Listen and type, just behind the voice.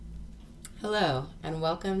Hello, and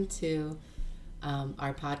welcome to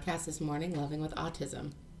our podcast this morning, Loving with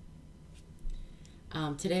Autism.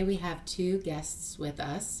 Today we have two guests with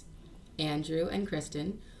us, Andrew and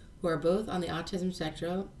Kristen, who are both on the autism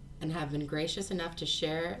spectrum and have been gracious enough to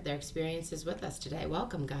share their experiences with us today.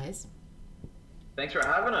 Welcome, guys. Thanks for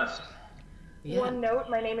having us. Yeah. One note,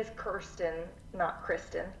 my name is Kirsten, not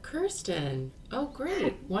Kristen. Kirsten. Oh,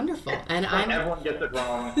 great. Wonderful. And everyone gets it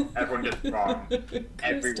wrong. Everyone gets it wrong.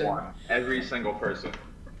 Everyone. Every single person.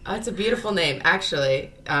 It's a beautiful name.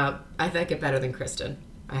 Actually, I like it better than Kristen.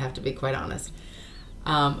 I have to be quite honest.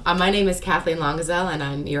 My name is Kathleen Longazell, and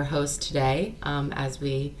I'm your host today as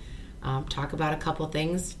we talk about a couple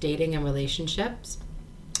things, dating and relationships.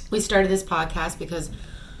 We started this podcast because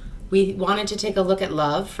we wanted to take a look at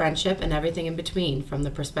love, friendship, and everything in between from the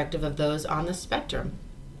perspective of those on the spectrum.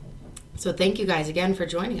 So thank you guys again for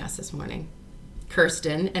joining us this morning,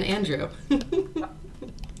 Kirsten and Andrew.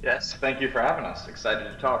 Yes, thank you for having us.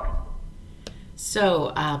 Excited to talk.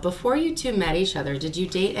 So before you two met each other, did you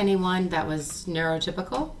date anyone that was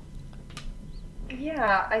neurotypical?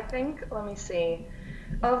 Yeah, I think, let me see.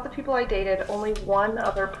 Of the people I dated, only one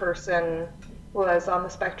other person was on the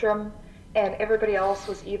spectrum, and everybody else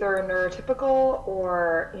was either neurotypical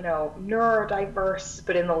or, neurodiverse,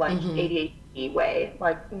 but in the ADHD way.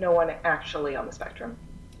 Like, no one actually on the spectrum.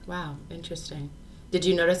 Wow, interesting. Did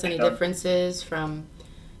you notice any differences from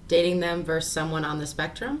dating them versus someone on the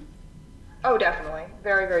spectrum? Oh, definitely.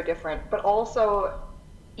 Very, very different. But also,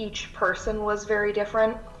 each person was very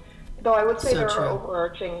different. Though I would say there are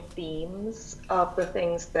overarching themes of the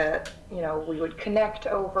things that, we would connect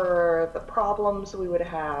over, the problems we would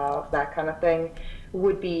have, that kind of thing,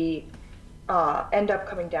 would be, end up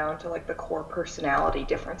coming down to like the core personality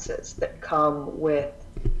differences that come with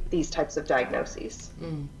these types of diagnoses.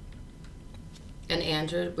 Mm. And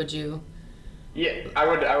Andrew, would you? Yeah, I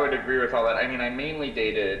would agree with all that. I mean, I mainly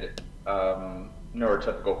dated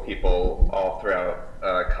neurotypical people all throughout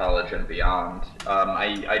college and beyond.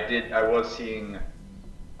 I was seeing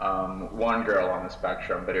one girl on the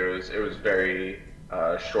spectrum, but it was very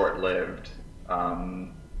short-lived.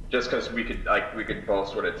 Just because we could both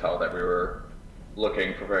sort of tell that we were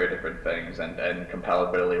looking for very different things, and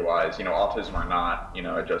compatibility-wise, autism or not,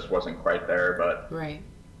 it just wasn't quite there. But right.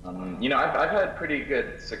 I've had pretty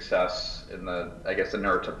good success in the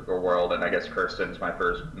neurotypical world, and I guess Kirsten's my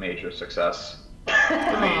first major success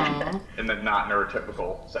in the not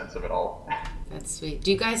neurotypical sense of it all. That's sweet.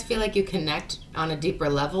 Do you guys feel like you connect on a deeper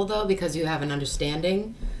level though, because you have an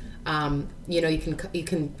understanding? You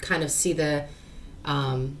can kind of see the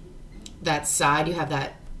that side. You have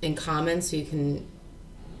that in common, so you can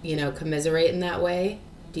commiserate in that way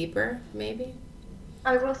deeper, maybe.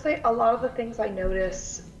 I will say a lot of the things I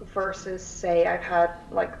notice versus, say, I've had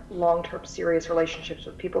like long-term serious relationships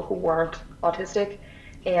with people who weren't autistic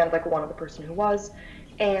and like one other person who was,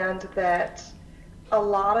 and that a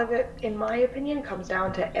lot of it, in my opinion, comes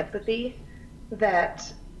down to empathy,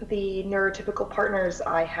 that the neurotypical partners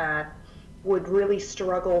I had would really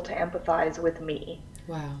struggle to empathize with me.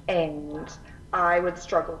 Wow. And I would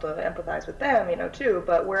struggle to empathize with them, too.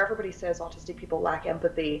 But where everybody says autistic people lack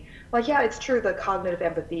empathy, like, yeah, it's true, the cognitive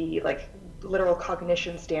empathy, like literal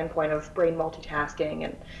cognition standpoint of brain multitasking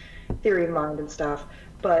and theory of mind and stuff.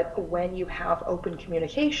 But when you have open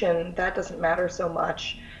communication, that doesn't matter so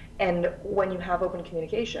much. And when you have open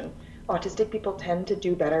communication, autistic people tend to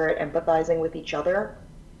do better at empathizing with each other.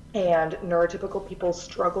 And neurotypical people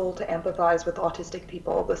struggle to empathize with autistic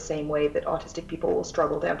people the same way that autistic people will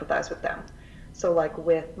struggle to empathize with them. So like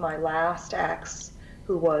with my last ex,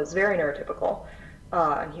 who was very neurotypical,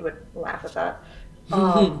 and he would laugh at that,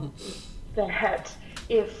 that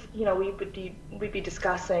if, we'd be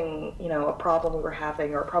discussing, a problem we were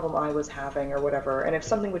having or a problem I was having or whatever, and if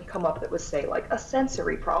something would come up that was, say, like a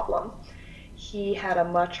sensory problem, he had a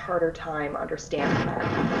much harder time understanding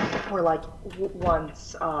that. Or like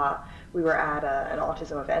once we were at an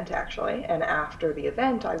autism event, actually, and after the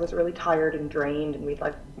event I was really tired and drained, and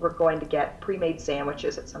we're going to get pre-made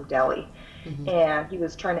sandwiches at some deli, and he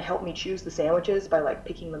was trying to help me choose the sandwiches by like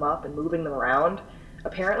picking them up and moving them around,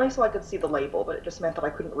 apparently so I could see the label, but it just meant that I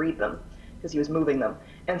couldn't read them because he was moving them.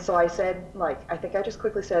 And so I said, I think I just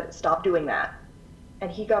quickly said, "Stop doing that." And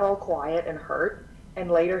he got all quiet and hurt, and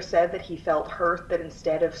later said that he felt hurt that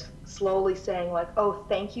instead of slowly saying like, "Oh,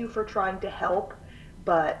 thank you for trying to help,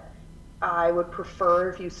 but I would prefer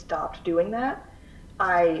if you stopped doing that,"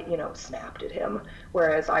 I, snapped at him,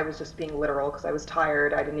 whereas I was just being literal because I was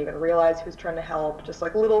tired. I didn't even realize he was trying to help, just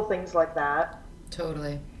like little things like that.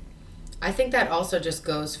 Totally. I think that also just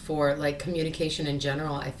goes for like communication in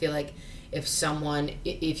general. I feel like if someone,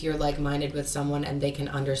 if you're like-minded with someone and they can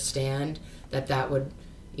understand that would,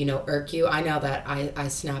 you know, irk you. I know that I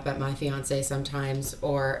snap at my fiance sometimes,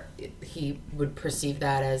 or he would perceive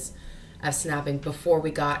that as snapping, before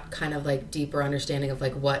we got kind of like deeper understanding of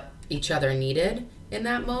like what each other needed in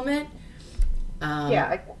that moment.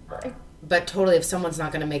 But totally, if someone's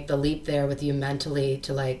not going to make the leap there with you mentally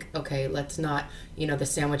to like, okay, let's not, you know, the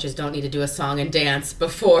sandwiches don't need to do a song and dance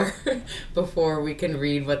before we can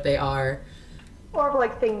read what they are. Or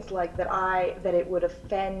like things like that it would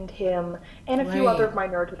offend him, and a few other of my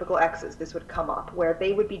neurotypical exes, this would come up, where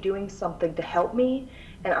they would be doing something to help me,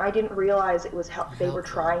 and I didn't realize it was they were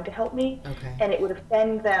trying to help me, and it would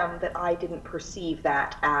offend them that I didn't perceive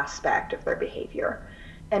that aspect of their behavior.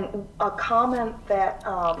 And a comment that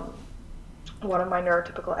one of my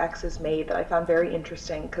neurotypical exes made that I found very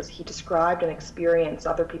interesting, because he described an experience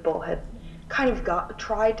other people had kind of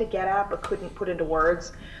tried to get at but couldn't put into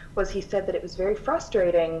words, was he said that it was very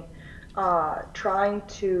frustrating trying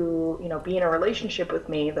to, you know, be in a relationship with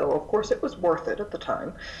me, though of course it was worth it at the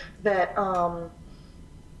time, that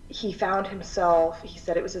he found himself, he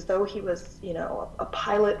said it was as though he was, you know, a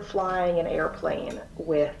pilot flying an airplane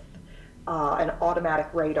with an automatic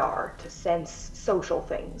radar to sense social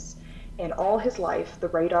things. And all his life, the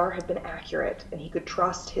radar had been accurate, and he could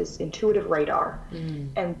trust his intuitive radar.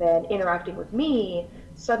 And then interacting with me,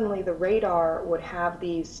 suddenly the radar would have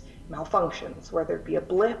these malfunctions, where there'd be a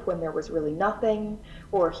blip when there was really nothing,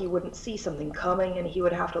 or he wouldn't see something coming and he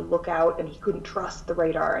would have to look out, and he couldn't trust the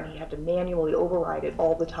radar, and he had to manually override it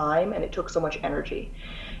all the time, and it took so much energy.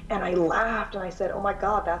 And I laughed and I said, oh my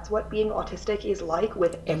God, that's what being autistic is like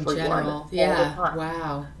with everyone. In general. All the time.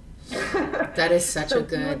 Wow. That is such a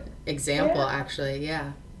good example, actually.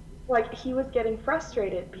 Yeah. Like, he was getting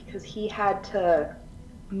frustrated because he had to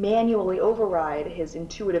manually override his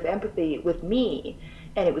intuitive empathy with me,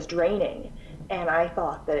 and it was draining. And I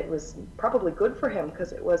thought that it was probably good for him,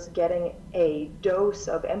 because it was getting a dose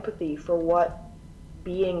of empathy for what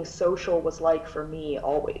being social was like for me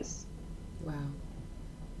always. Wow.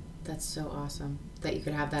 That's so awesome that you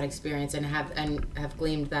could have that experience and have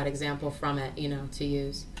gleaned that example from it, you know, to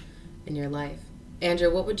use in your life.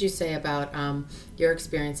 Andrew, what would you say about your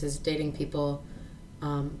experiences dating people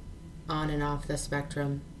on and off the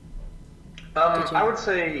spectrum? I would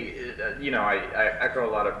say, you know, I echo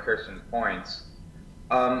a lot of Kirsten's points.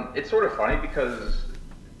 It's sort of funny because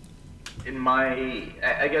in my,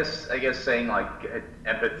 I guess saying like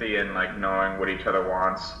empathy and like knowing what each other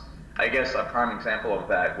wants, I guess a prime example of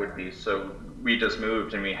that would be, so we just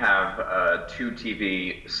moved and we have 2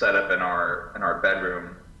 TV set up in our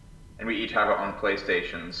bedroom, and we each have our own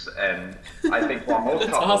PlayStations. And I think while most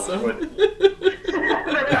couples would,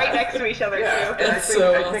 they're right next to each other too. And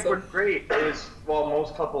I think what's great is, while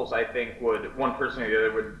most couples, I think, would, one person or the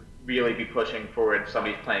other would really be pushing for, if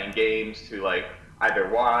somebody's playing games, to like either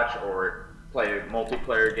watch or play a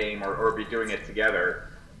multiplayer game, or be doing it together.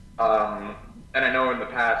 And I know in the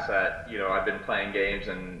past that, you know, I've been playing games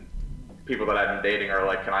and people that I've been dating are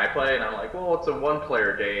like, can I play? And I'm like, well, it's a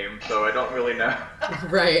 1-player game, so I don't really know.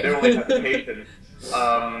 Right. They don't really have the patience.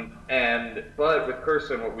 But with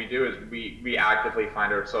Kirsten, what we do is we actively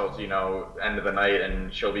find ourselves, you know, end of the night,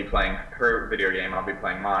 and she'll be playing her video game, I'll be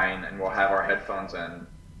playing mine, and we'll have our headphones in,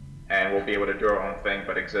 and we'll be able to do our own thing,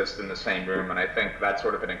 but exist in the same room. And I think that's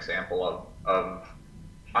sort of an example of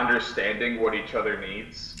understanding what each other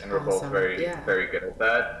needs, and we're both very good at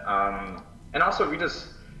that. And also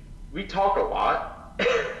we talk a lot.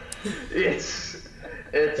 it's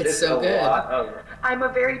so good. I'm a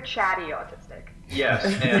very chatty autistic. Yes,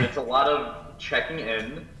 and it's a lot of checking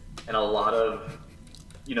in, and a lot of,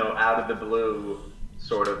 you know, out of the blue,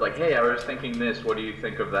 sort of like, hey, I was thinking this, what do you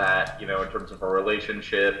think of that, you know, in terms of our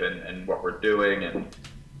relationship and what we're doing. And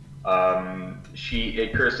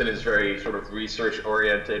Kirsten is very sort of research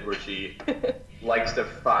oriented, where she likes to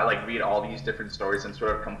read all these different stories and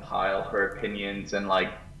sort of compile her opinions and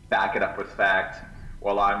like back it up with fact,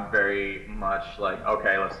 while I'm very much like,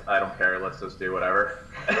 okay, I don't care, let's just do whatever.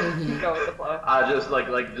 Go with the flow. I just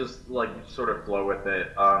sort of flow with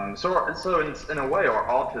it. So in a way, our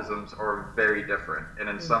autisms are very different, and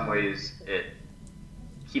in some ways it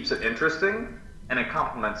keeps it interesting, and it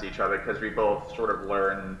complements each other, because we both sort of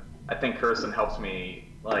learn. I think Kirsten helps me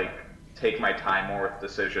like take my time more with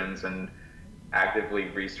decisions and actively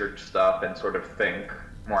research stuff and sort of think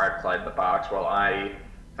more outside the box, while I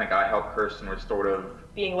think I help Kirsten with sort of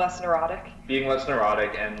being less neurotic,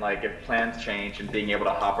 and like if plans change, and being able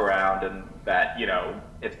to hop around, and that, you know,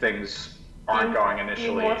 if things aren't going initially,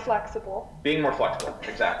 being more flexible,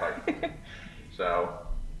 exactly. So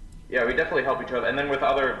Yeah, we definitely help each other. And then with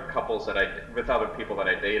other couples with other people that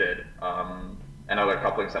I dated, and other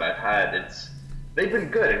couplings that I've had, they've been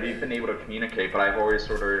good and we've been able to communicate. But I've always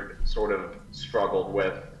sort of struggled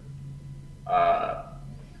with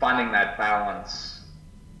finding that balance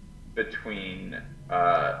between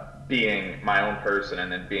being my own person and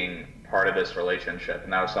then being part of this relationship.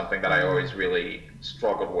 And that was something that I always really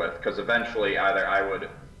struggled with, because eventually either I would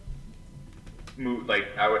move, like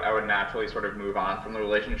I would naturally sort of move on from the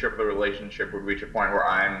relationship, or the relationship would reach a point where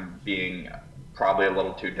I'm being probably a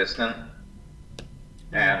little too distant,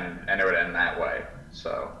 and it would end that way.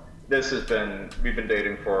 So we've been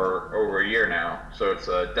dating for over a year now, so it's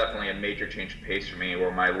definitely a major change of pace for me,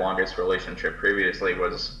 where my longest relationship previously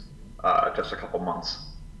was just a couple months.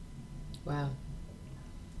 Wow.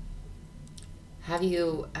 Have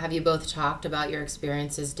you both talked about your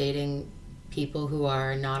experiences dating people who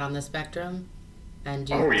are not on the spectrum? And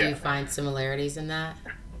do you find similarities in that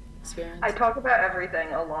experience? I talk about everything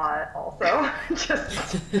a lot also.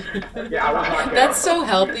 Just Yeah, That's so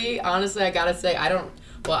healthy. Honestly, I gotta say, I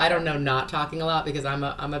don't know not talking a lot, because I'm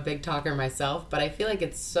a big talker myself, but I feel like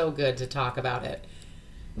it's so good to talk about it.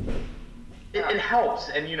 It helps,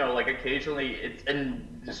 and like occasionally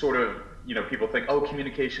sort of, people think, oh,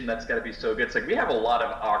 communication, that's got to be so good. It's like we have a lot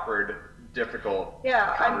of awkward, difficult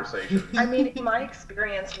conversations. I mean, in my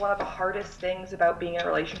experience, one of the hardest things about being in a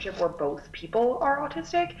relationship where both people are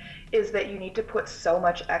autistic is that you need to put so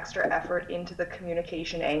much extra effort into the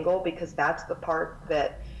communication angle, because that's the part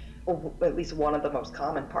that, or at least one of the most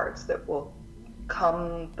common parts, that will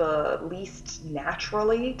come the least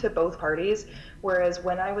naturally to both parties. Whereas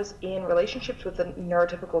when I was in relationships with a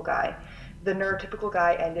neurotypical guy, the neurotypical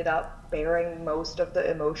guy ended up bearing most of the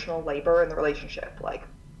emotional labor in the relationship. Like,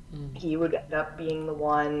 he would end up being the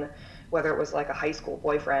one, whether it was like a high school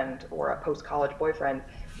boyfriend or a post-college boyfriend,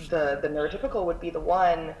 the neurotypical would be the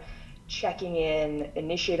one checking in,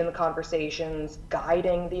 initiating the conversations,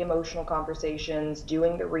 guiding the emotional conversations,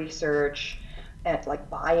 doing the research, and like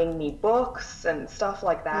buying me books and stuff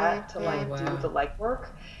like that to like do the legwork.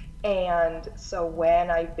 And so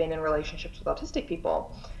when I've been in relationships with autistic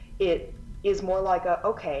people, it is more like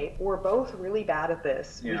okay, we're both really bad at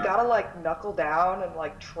this. We gotta like knuckle down and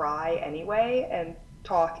like try anyway and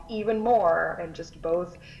talk even more and just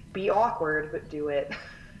both be awkward but do it.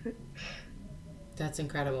 That's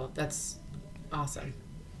incredible. That's awesome.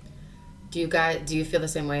 Do you feel the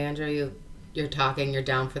same way, Andrew? You're talking, you're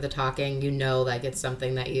down for the talking, like it's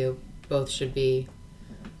something that you both should be.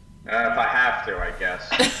 If I have to, I guess.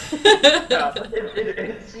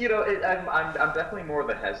 I'm definitely more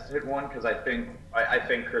the hesitant one, because I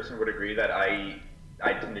think Kirsten would agree that I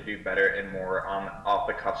tend to do better in more off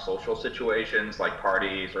the cuff social situations like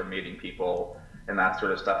parties or meeting people and that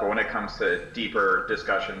sort of stuff. But when it comes to deeper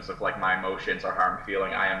discussions of like my emotions or how I'm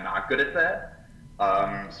feeling, I am not good at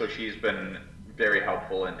that. So she's been very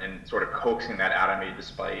helpful in sort of coaxing that out of me,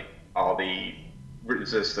 despite all the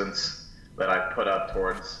resistance that I've put up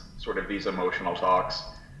towards sort of these emotional talks.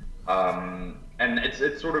 And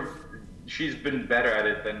it's sort of, she's been better at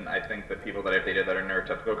it than I think the people that I've dated that are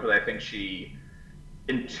neurotypical, because I think she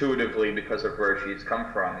intuitively, because of where she's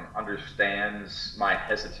come from, understands my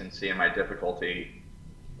hesitancy and my difficulty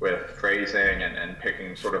with phrasing and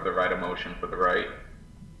picking sort of the right emotion for the right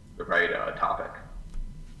topic.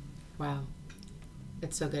 Wow.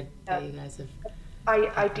 It's so good that you guys have...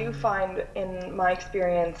 I do find in my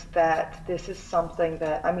experience that this is something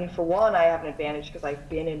that, I mean, for one, I have an advantage because I've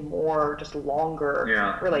been in more just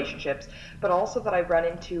longer relationships, but also that I've run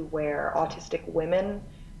into where autistic women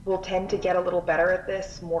will tend to get a little better at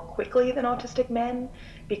this more quickly than autistic men,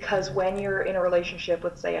 because when you're in a relationship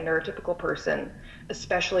with, say, a neurotypical person,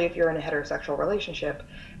 especially if you're in a heterosexual relationship,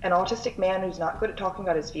 an autistic man who's not good at talking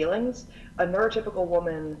about his feelings, a neurotypical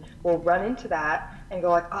woman will run into that and go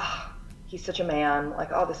like, he's such a man, like,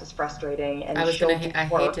 oh, this is frustrating. And I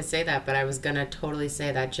hate to say that, but I was gonna totally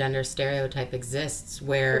say that gender stereotype exists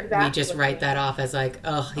where we just write that off as like,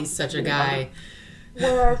 oh, he's such a guy.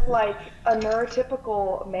 Whereas like a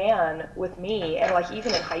neurotypical man with me, and like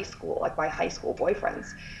even in high school, like my high school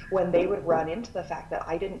boyfriends, when they would run into the fact that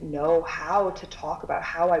I didn't know how to talk about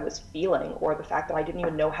how I was feeling, or the fact that I didn't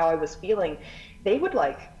even know how I was feeling, they would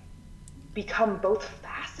like become both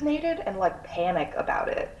fascinated and like panic about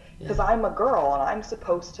it. Because I'm a girl and I'm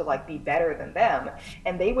supposed to like be better than them,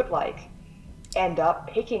 and they would like end up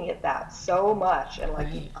picking at that so much, and like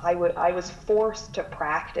Right. I was forced to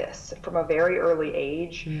practice from a very early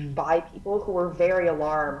age by people who were very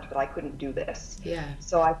alarmed that I couldn't do this. Yeah.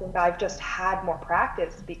 So I think I've just had more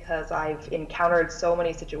practice because I've encountered so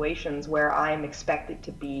many situations where I'm expected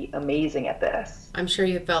to be amazing at this. I'm sure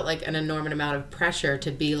you felt like an enormous amount of pressure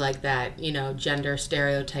to be like that, gender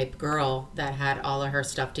stereotype girl that had all of her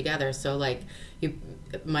stuff together. So like you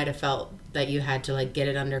might have felt that you had to like get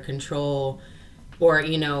it under control, or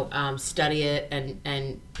study it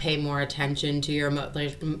and pay more attention to your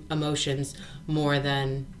emotions more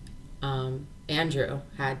than Andrew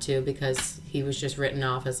had to, because he was just written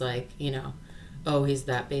off as like, oh, he's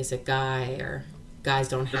that basic guy, or guys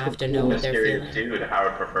don't have to know what they're feeling. Dude, I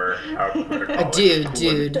would prefer to call A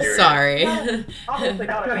dude, sorry. Well, obviously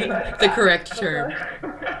not a female. The correct term.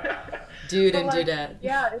 Dude and like, dudette.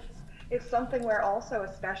 Yeah, it's something where also,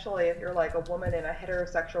 especially if you're like a woman in a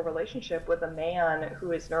heterosexual relationship with a man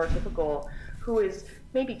who is neurotypical, who is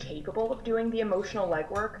maybe capable of doing the emotional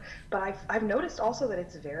legwork, but I've noticed also that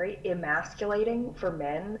it's very emasculating for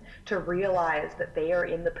men to realize that they are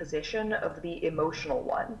in the position of the emotional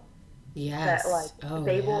one. Yes. That like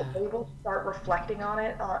they will start reflecting on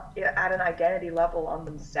it at an identity level on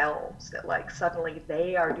themselves, that like suddenly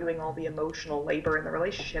they are doing all the emotional labor in the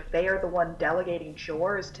relationship, they are the one delegating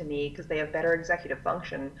chores to me because they have better executive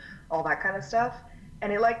function, all that kind of stuff,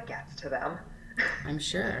 and it like gets to them. I'm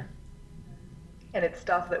sure. And it's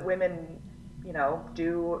stuff that women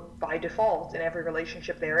do by default in every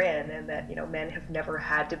relationship they're in, and that men have never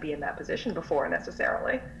had to be in that position before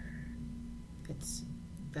necessarily.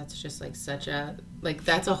 That's just like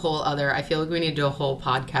that's a whole other, I feel like we need to do a whole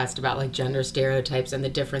podcast about like gender stereotypes and the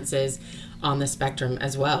differences on the spectrum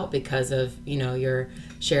as well, because of, your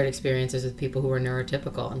shared experiences with people who are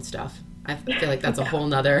neurotypical and stuff. I feel like that's a whole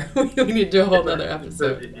nother, we need to do a whole nother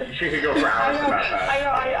episode. She could go for hours about that.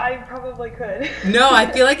 I probably could. No, I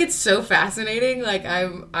feel like it's so fascinating. Like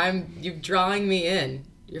you're drawing me in.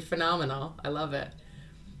 You're phenomenal. I love it.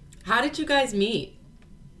 How did you guys meet?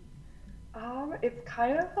 It's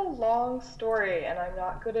kind of a long story, and I'm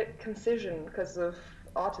not good at concision because of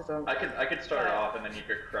autism. I could start off, and then you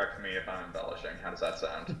could correct me if I'm embellishing. How does that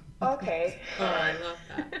sound? Okay. Oh, I love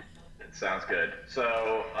that. It sounds good.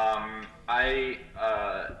 So,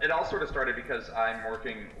 it all sort of started because I'm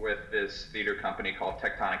working with this theater company called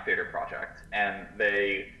Tectonic Theater Project, and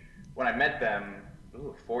when I met them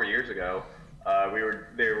 4 years ago,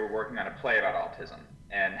 they were working on a play about autism,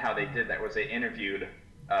 and how they did that was they interviewed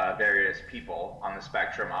various people on the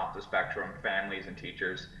spectrum, off the spectrum, families and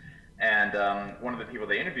teachers. And one of the people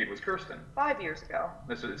they interviewed was Kirsten. 5 years ago.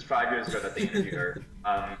 It's 5 years ago that they interviewed her.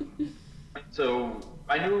 So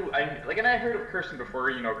I heard of Kirsten before.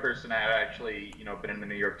 Kirsten had actually, been in the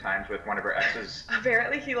New York Times with one of her exes.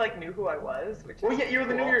 Apparently he knew who I was. Which well, yeah, you were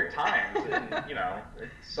the New York Times, and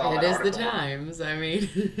saw it that is article. the Times. I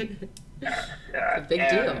mean, yeah. It's a big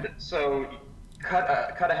deal. So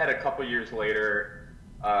cut ahead a couple years later.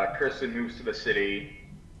 Kirsten moves to the city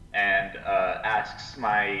and asks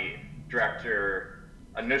my director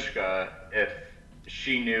Anushka if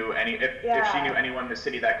she knew anyone in the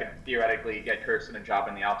city that could theoretically get Kirsten a job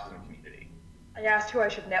in the autism community. I asked who I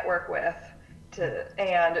should network with,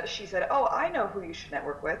 and she said, "Oh, I know who you should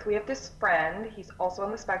network with. We have this friend. He's also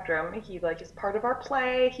on the spectrum. He is part of our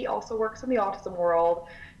play. He also works in the autism world.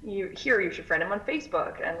 You should friend him on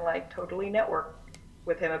Facebook and totally network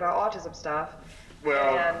with him about autism stuff."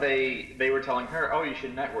 Well, they were telling her, "Oh, you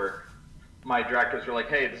should network." My directors were like,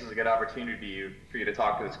 "Hey, this is a good opportunity for you to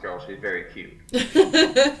talk to this girl. She's very cute."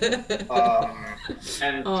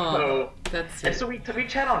 So we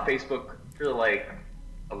chat on Facebook for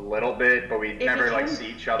a little bit, but we never see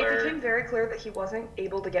each other. It became very clear that he wasn't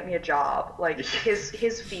able to get me a job.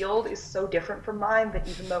 His field is so different from mine that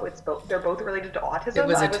even though they're both related to autism, it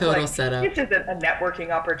was a total setup. This isn't a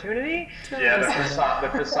networking opportunity. The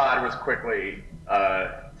facade was quickly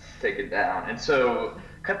taken down, and so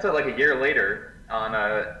cut to a year later on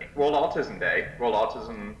World Autism Day. World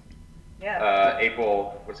Autism. Yeah.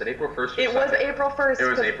 April 1st? It was April 1st. It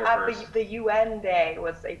was April 1st. The UN Day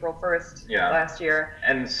was April 1st last year.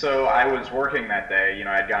 And so I was working that day.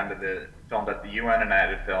 I'd gone to filmed at the UN, and I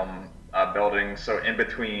had to film building. So in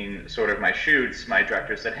between sort of my shoots, my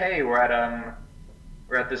director said, "Hey, we're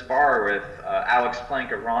at this bar with Alex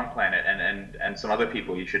Plank of Wrong Planet and some other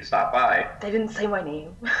people. You should stop by." They didn't say my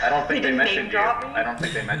name. I don't think they mentioned you. Me? I don't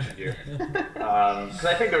think they mentioned you. Because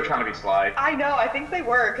I think they were trying to be sly. I know. I think they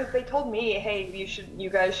were, because they told me, "Hey, you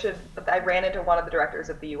guys should." I ran into one of the directors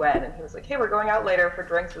at the UN, and he was like, "Hey, we're going out later for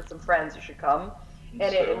drinks with some friends. You should come."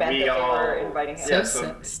 And it meant that they were inviting him.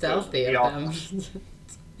 So stealthy of them. It's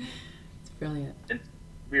brilliant.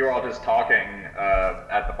 We were all just talking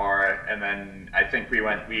at the bar, and then I think we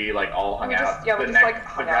like all hung out hung the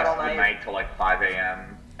rest of the night till like 5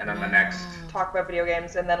 a.m. And then the next talk about video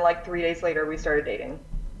games, and then like 3 days later we started dating.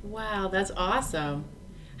 Wow, that's awesome.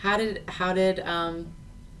 How did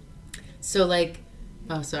so like,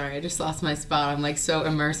 oh sorry, I just lost my spot. I'm like so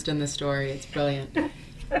immersed in the story. It's brilliant.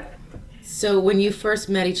 So when you first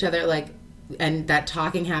met each other, like, and that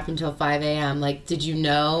talking happened till 5 a.m., like, did you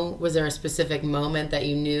know, was there a specific moment that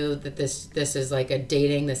you knew that this is like a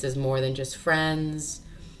dating, this is more than just friends?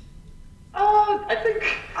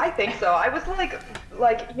 I think so. I was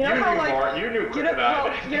like you know how like you knew quicker than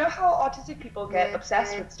I did. you know how autistic people get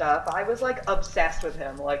obsessed with stuff. I was like obsessed with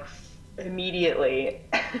him like immediately.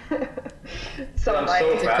 So I'm like,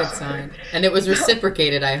 so It's a good sign, and it was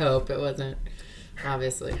reciprocated. I hope it wasn't,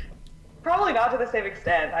 obviously. probably not to the same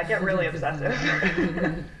extent. I get really obsessive.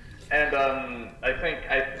 And I think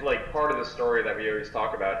like part of the story that we always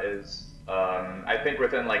talk about is I think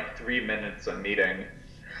within like 3 minutes of meeting.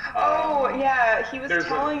 Oh yeah, he was there's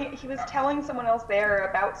telling someone else there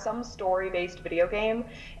about some story-based video game,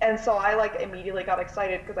 and so I like immediately got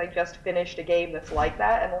excited because I just finished a game that's like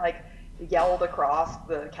that, and like yelled across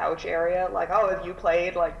the couch area like, "Oh, have you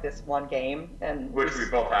played like this one game?" And Which we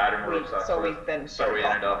both had, and we're obsessed so with. we've been So we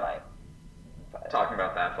ended up But talking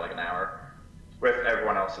about that for like an hour, with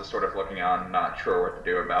everyone else just sort of looking on, not sure what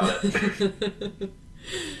to do about it.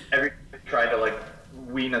 Every tried to like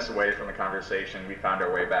wean us away from the conversation, we found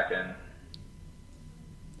our way back in.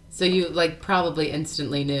 So you like probably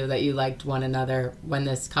instantly knew that you liked one another when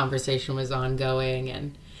this conversation was ongoing.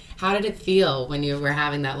 And how did it feel when you were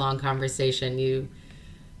having that long conversation? You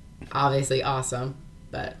obviously awesome,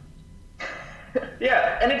 but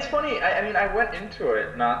Yeah, and it's funny. I mean, I went into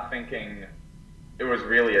it not thinking it was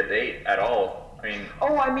really a date at all. I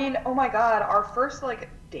mean, oh my God, our first like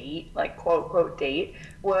date, like quote quote date,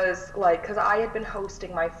 was like because I had been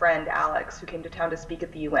hosting my friend Alex, who came to town to speak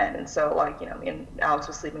at the UN, and so like me and Alex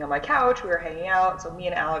was sleeping on my couch, we were hanging out, so me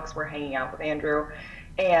and Alex were hanging out with Andrew,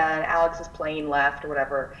 and Alex's plane left or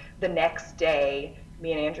whatever. The next day,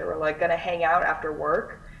 me and Andrew were like gonna hang out after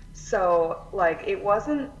work. So like it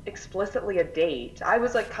wasn't explicitly a date. I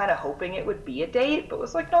was like kind of hoping it would be a date, but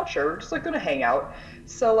was like not sure. We're just like gonna hang out.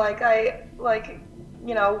 So like I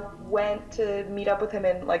went to meet up with him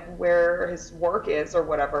in like where his work is or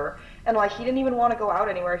whatever, and like he didn't even want to go out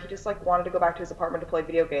anywhere. He just like wanted to go back to his apartment to play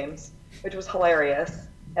video games, which was hilarious.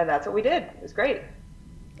 And that's what we did. It was great.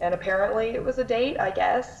 And apparently it was a date, I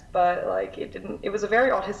guess, but like it was a very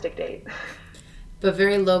autistic date. but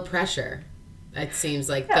very low pressure. It seems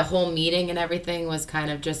like the whole meeting and everything was kind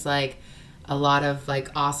of just like a lot of like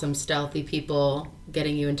awesome stealthy people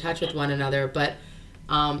getting you in touch with one another. But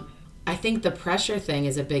I think the pressure thing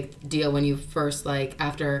is a big deal when you first like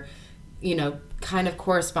after, kind of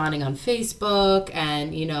corresponding on Facebook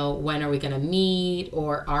and, when are we going to meet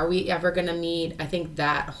or are we ever going to meet? I think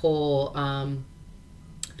that whole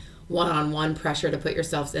one-on-one pressure to put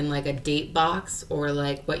yourselves in like a date box or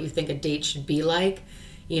like what you think a date should be like,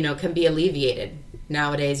 can be alleviated.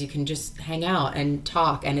 Nowadays, you can just hang out and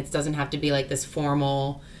talk, and it doesn't have to be like this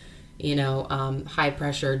formal,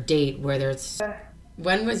 high-pressure date where there's...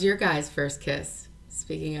 When was your guys' first kiss?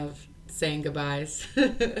 Speaking of saying goodbyes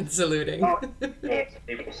and saluting.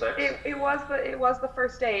 April 6th. It was the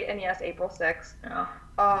first date, and yes, April 6th. Yeah.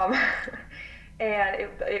 And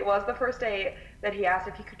it was the first date that he asked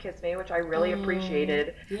if he could kiss me, which I really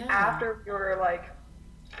appreciated. Yeah. After we were like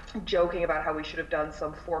joking about how we should have done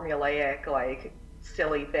some formulaic like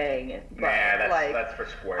silly thing. But, that's for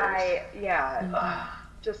squares.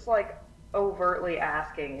 Just like overtly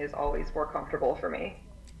asking is always more comfortable for me.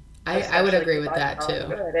 I would agree with that too.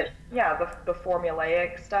 The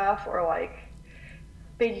formulaic stuff or like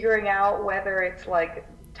figuring out whether it's like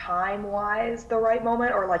time-wise the right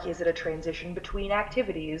moment or like is it a transition between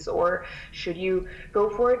activities or should you go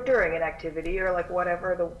for it during an activity or like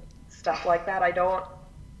whatever the stuff like that. I don't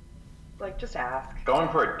like just ask. Going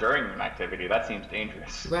for it during an activity, that seems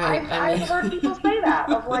dangerous. Right. I've heard people say that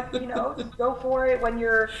of like, just go for it when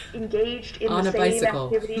you're engaged in the same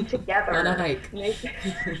bicycle. Activity together. On a hike.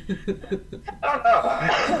 I don't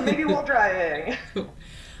know. Maybe while driving.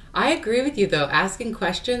 I agree with you though. Asking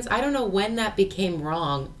questions, I don't know when that became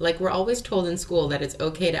wrong. Like we're always told in school that it's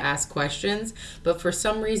okay to ask questions, but for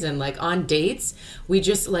some reason, like on dates, we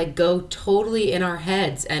just like go totally in our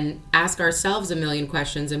heads and ask ourselves a million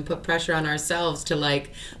questions and put pressure on ourselves to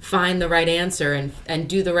like find the right answer and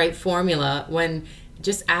do the right formula when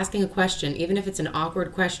just asking a question, even if it's an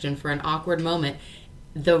awkward question for an awkward moment,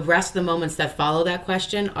 the rest of the moments that follow that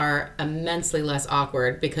question are immensely less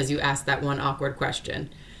awkward because you asked that one awkward question.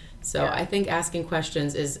 So Yeah. I think asking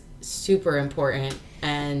questions is super important,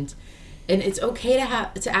 and it's okay to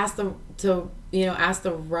ask ask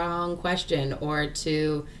the wrong question, or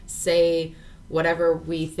to say whatever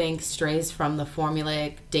we think strays from the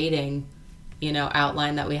formulaic dating,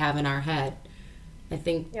 outline that we have in our head. I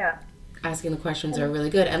think Yeah. asking the questions are really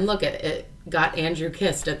good. And look, it got Andrew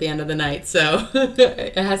kissed at the end of the night, so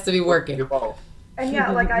it has to be working. And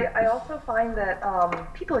yeah, like I also find that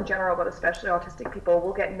people in general, but especially autistic people,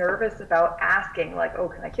 will get nervous about asking, like, oh,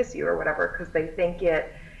 can I kiss you or whatever, because they think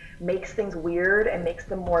it makes things weird and makes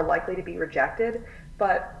them more likely to be rejected.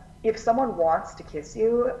 But if someone wants to kiss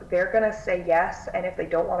you, they're going to say yes. And if they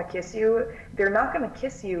don't want to kiss you, they're not going to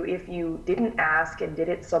kiss you if you didn't ask and did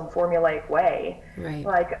it some formulaic way. Right.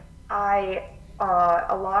 Like,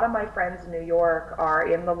 a lot of my friends in New York are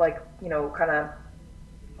in the, like, kind of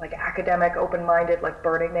like academic, open-minded, like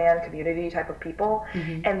Burning Man community type of people,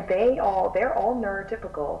 and they're all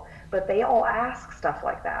neurotypical, but they all ask stuff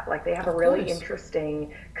like that. Like, they have a really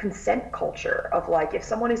interesting consent culture of, like, if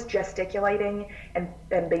someone is gesticulating and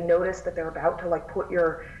they notice that they're about to, like, put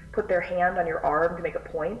their hand on your arm to make a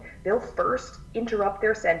point, they'll first interrupt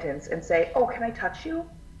their sentence and say, oh, can I touch you,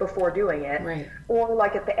 before doing it. Right. Or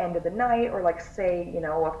like at the end of the night, or like, say,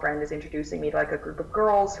 a friend is introducing me to like a group of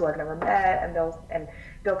girls who I've never met, and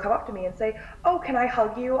they'll come up to me and say, oh, can I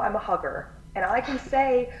hug you? I'm a hugger. And I can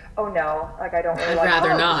say, oh no, like, I don't really like I'd rather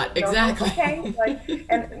hugs. not. Exactly. Okay,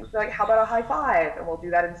 like, how about a high five? And we'll do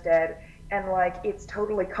that instead. And like, it's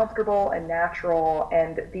totally comfortable and natural.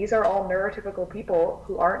 And these are all neurotypical people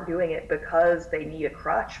who aren't doing it because they need a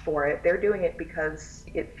crutch for it. They're doing it because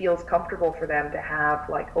it feels comfortable for them to have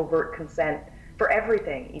like overt consent for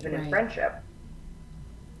everything, even in friendship.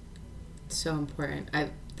 So important.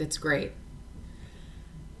 That's great.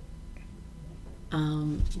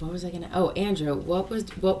 What was I gonna? Oh, Andrew, what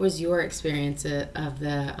was your experience of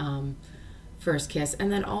the first kiss,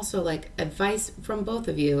 and then also like advice from both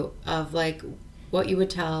of you of like what you would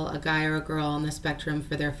tell a guy or a girl on the spectrum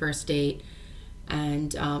for their first date,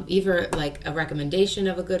 and either like a recommendation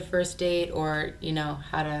of a good first date, or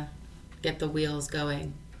how to get the wheels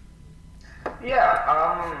going.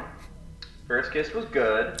 Yeah. First kiss was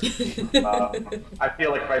good. I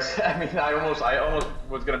feel like I almost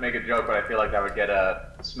was gonna make a joke, but I feel like that would get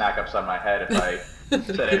a smack upside my head if I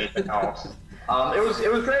said anything else.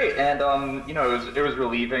 It was great, and it was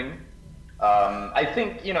relieving. I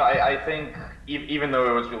think even though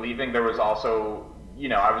it was relieving, there was also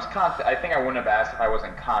I was confident. I think I wouldn't have asked if I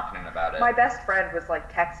wasn't confident about it. My best friend was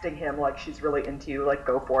like texting him like, she's really into you, like,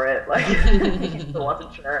 go for it. Like, he still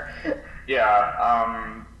wasn't sure.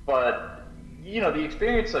 Yeah, but the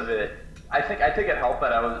experience of it, I think it helped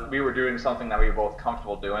that we were doing something that we were both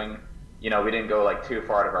comfortable doing. We didn't go like too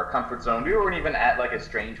far out of our comfort zone. We weren't even at like a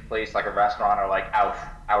strange place like a restaurant or like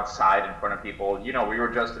outside in front of people. We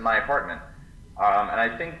were just in my apartment. And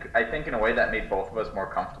I think in a way that made both of us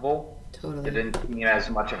more comfortable. Totally. It didn't mean as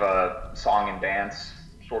much of a song and dance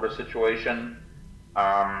sort of situation.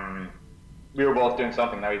 We were both doing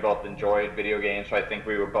something that we both enjoyed, video games, so I think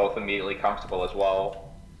we were both immediately comfortable as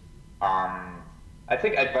well. I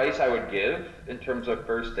think advice I would give in terms of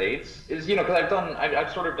first dates is, because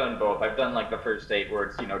I've sort of done both. I've done like the first date where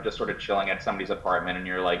it's, just sort of chilling at somebody's apartment and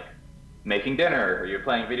you're like making dinner or you're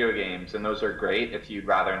playing video games, and those are great if you'd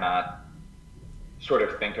rather not sort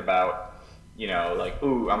of think about, like,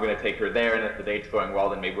 ooh, I'm going to take her there, and if the date's going well,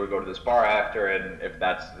 then maybe we'll go to this bar after, and if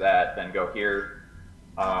that's that, then go here.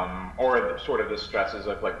 Or sort of the stresses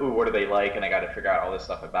of like, ooh, what are they like, and I got to figure out all this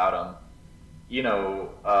stuff about them.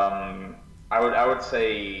 I would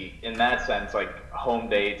say in that sense, like home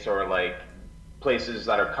dates or like places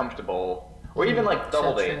that are comfortable, or even like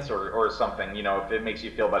double dates or something, if it makes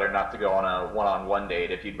you feel better not to go on a one-on-one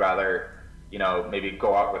date, if you'd rather, maybe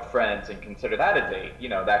go out with friends and consider that a date,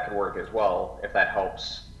 that could work as well, if that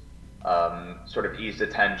helps sort of ease the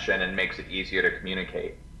tension and makes it easier to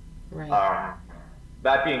communicate. Right.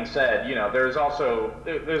 That being said, there's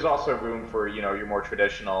also room for, your more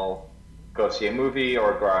traditional go see a movie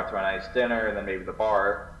or go out to a nice dinner and then maybe the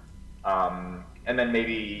bar. And then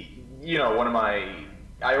maybe,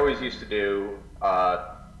 I always used to do,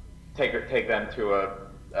 take them to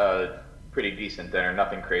a pretty decent dinner,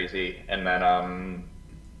 nothing crazy, and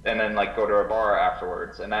then like go to a bar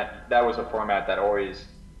afterwards. And that was a format that always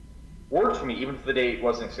worked for me. Even if the date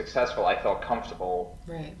wasn't successful, I felt comfortable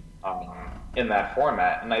in that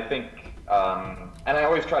format. And I think, and I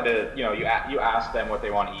always try to, you ask them what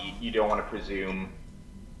they want to eat. You don't want to presume,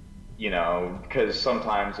 because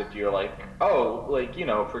sometimes if you're like, oh, like,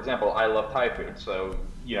 for example, I love Thai food, so,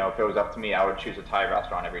 if it was up to me, I would choose a Thai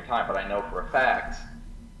restaurant every time. But I know for a fact,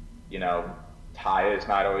 pie is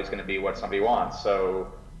not always going to be what somebody wants.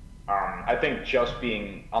 So I think just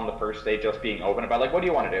being on the first date, just being open about like, what do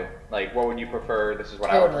you want to do? Like, what would you prefer? This is what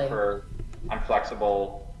I would prefer. I'm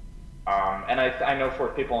flexible. And I know for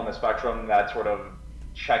people on the spectrum, that sort of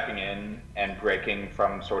checking in and breaking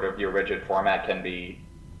from sort of your rigid format can be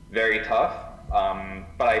very tough.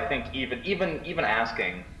 But I think even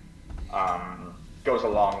asking goes a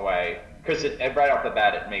long way, because right off the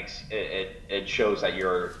bat it shows that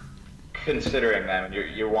you're considering them and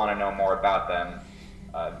you want to know more about them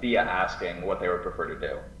via asking what they would prefer to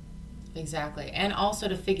do. Exactly, and also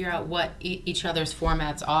to figure out what each other's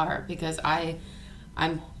formats are, because I'm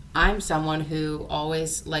someone who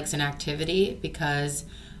always likes an activity, because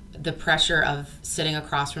the pressure of sitting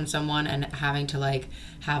across from someone and having to like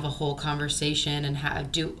have a whole conversation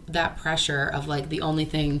and do that pressure of like the only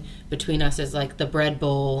thing between us is like the bread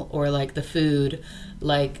bowl or like the food,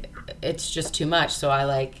 like it's just too much. So I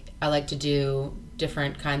like to do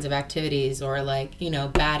different kinds of activities, or like, you know,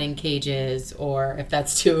 batting cages, or if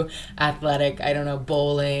that's too athletic, I don't know,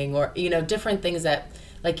 bowling, or, you know, different things that,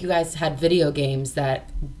 like, you guys had video games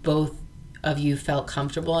that both of you felt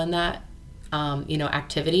comfortable in that, you know,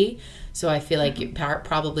 activity. So I feel like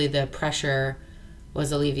probably the pressure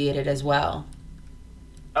was alleviated as well.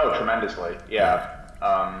 Oh, tremendously. Yeah.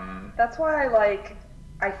 That's why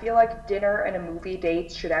I feel like dinner and a movie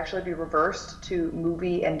dates should actually be reversed to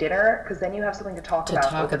movie and dinner, because then you have something to talk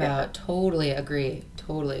about. Totally agree.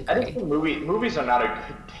 I just think movies are not a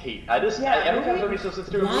good date. Anytime somebody says let's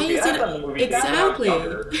do a movie, I've done the movie exactly.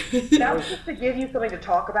 That was just to give you something to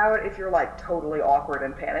talk about if you're like totally awkward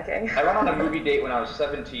and panicking. I went on a movie date when I was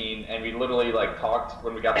 17, and we literally like talked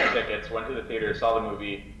when we got the tickets, went to the theater, saw the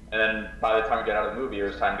movie, and then by the time we got out of the movie, it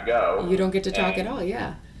was time to go. You don't get to talk at all,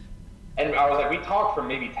 yeah. And I was like, we talked for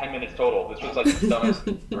maybe 10 minutes total. This was like the dumbest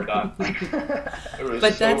we're done.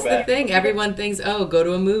 But that's the thing. Everyone thinks, oh, go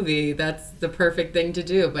to a movie. That's the perfect thing to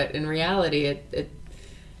do. But in reality,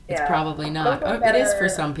 it's probably not. It is for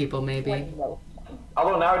some people, maybe.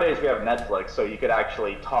 Although nowadays we have Netflix, so you could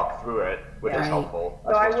actually talk through it, which is helpful.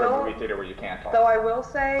 As opposed to a movie theater where you can't talk. Though I will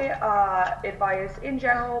say, advice in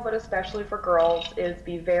general, but especially for girls, is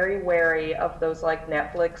be very wary of those like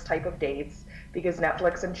Netflix type of dates, because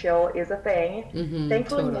Netflix and chill is a thing.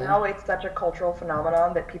 Thankfully now it's such a cultural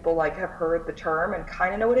phenomenon that people like have heard the term and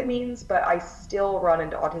kind of know what it means, but I still run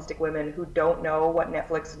into autistic women who don't know what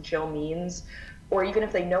Netflix and chill means, or even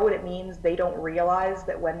if they know what it means, they don't realize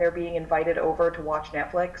that when they're being invited over to watch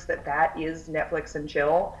Netflix, that is Netflix and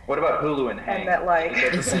chill. What about Hulu and Hang? And that like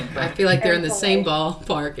I feel like they're in the same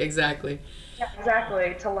ballpark, exactly. Yeah,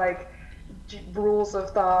 exactly. To like rules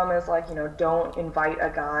of thumb is like, you know, don't invite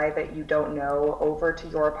a guy that you don't know over to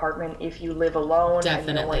your apartment if you live alone.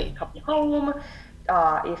 Definitely. And you don't want to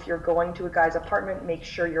come home. If you're going to a guy's apartment, make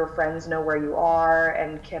sure your friends know where you are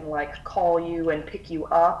and can like call you and pick you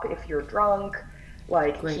up if you're drunk.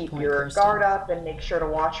 Like, keep your guard up and make sure to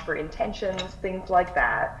watch for intentions, things like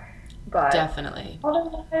that. But definitely.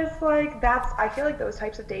 Otherwise, like, I feel like those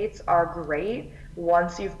types of dates are great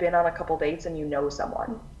once you've been on a couple dates and you know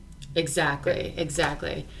someone. Exactly.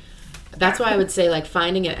 That's why I would say, like,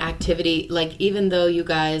 finding an activity, like, even though you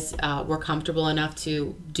guys were comfortable enough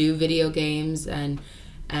to do video games and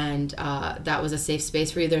that was a safe space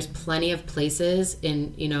for you, there's plenty of places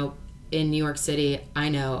in New York City, I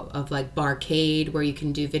know of, like, Barcade, where you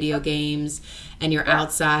can do video games and you're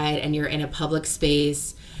outside and you're in a public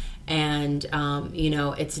space, and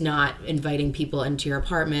it's not inviting people into your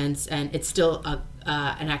apartments, and it's still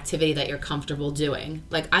an activity that you're comfortable doing.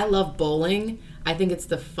 Like, I love bowling. I think it's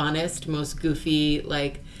the funnest, most goofy,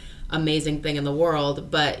 like, amazing thing in the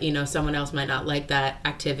world, but someone else might not like that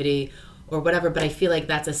activity or whatever, but I feel like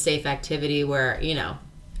that's a safe activity where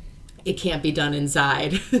it can't be done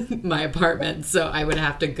inside my apartment, so I would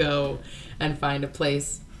have to go and find a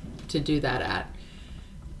place to do that at.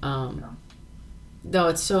 Though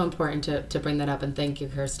it's so important to bring that up, and thank you,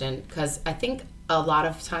 Kirsten, because I think a lot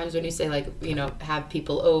of times when you say, like, have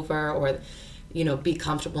people over or, be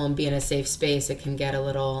comfortable and be in a safe space, it can get a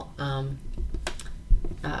little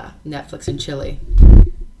Netflix and chilly.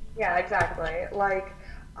 Yeah, exactly. Like,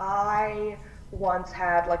 I once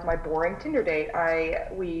had, like, my boring Tinder date.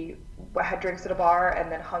 We had drinks at a bar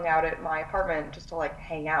and then hung out at my apartment just to, like,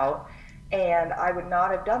 hang out. And I would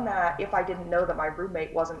not have done that if I didn't know that my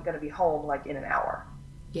roommate wasn't going to be home, like, in an hour.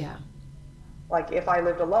 Yeah. Like, if I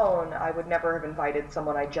lived alone, I would never have invited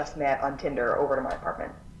someone I just met on Tinder over to my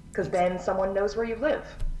apartment. Because then someone knows where you live.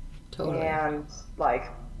 Totally. And, like,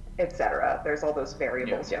 etc. There's all those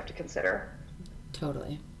variables you have to consider.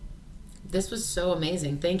 Totally. This was so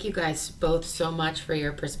amazing. Thank you guys both so much for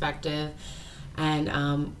your perspective.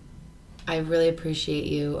 And I really appreciate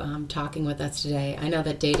you talking with us today. I know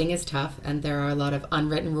that dating is tough and there are a lot of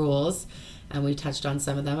unwritten rules, and we touched on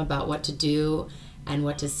some of them about what to do and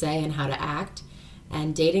what to say and how to act.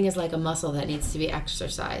 And dating is like a muscle that needs to be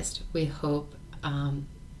exercised. We hope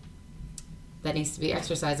that needs to be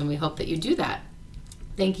exercised, and we hope that you do that.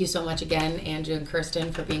 Thank you so much again, Andrew and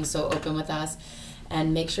Kirsten, for being so open with us.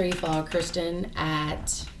 And make sure you follow Kirsten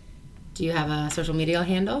at, do you have a social media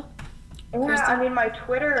handle? Yeah, Kirsten? I mean, my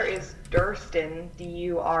Twitter is Dursten,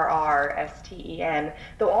 Durrsten.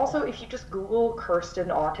 Though also, if you just Google Kirsten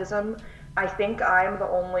Autism, I think I'm the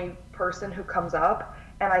only person who comes up,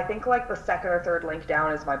 and I think like the second or third link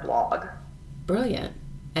down is my blog. Brilliant.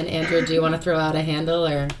 And Andrew, do you want to throw out a handle,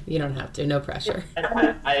 or you don't have to? No pressure. I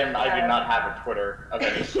do not have a Twitter of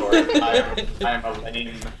any sort. I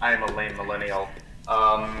am a lame millennial.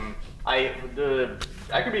 I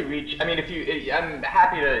could be reached. I mean, I'm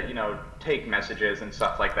happy to take messages and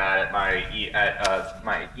stuff like that at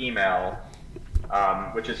my email,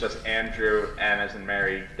 which is just Andrew M as in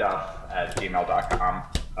Mary Duff at gmail.com.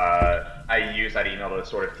 I use that email to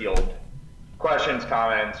sort of field questions,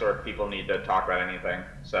 comments, or if people need to talk about anything.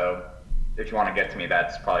 So if you want to get to me,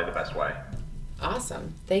 that's probably the best way.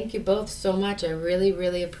 Awesome. Thank you both so much. I really,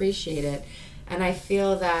 really appreciate it. And I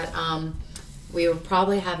feel that we will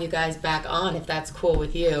probably have you guys back on if that's cool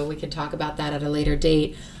with you. We could talk about that at a later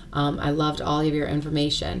date. I loved all of your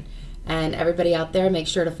information. And everybody out there, make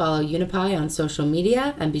sure to follow Unipie on social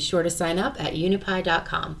media and be sure to sign up at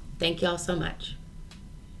unipie.com. Thank you all so much.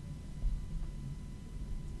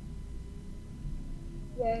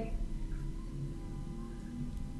 Yay.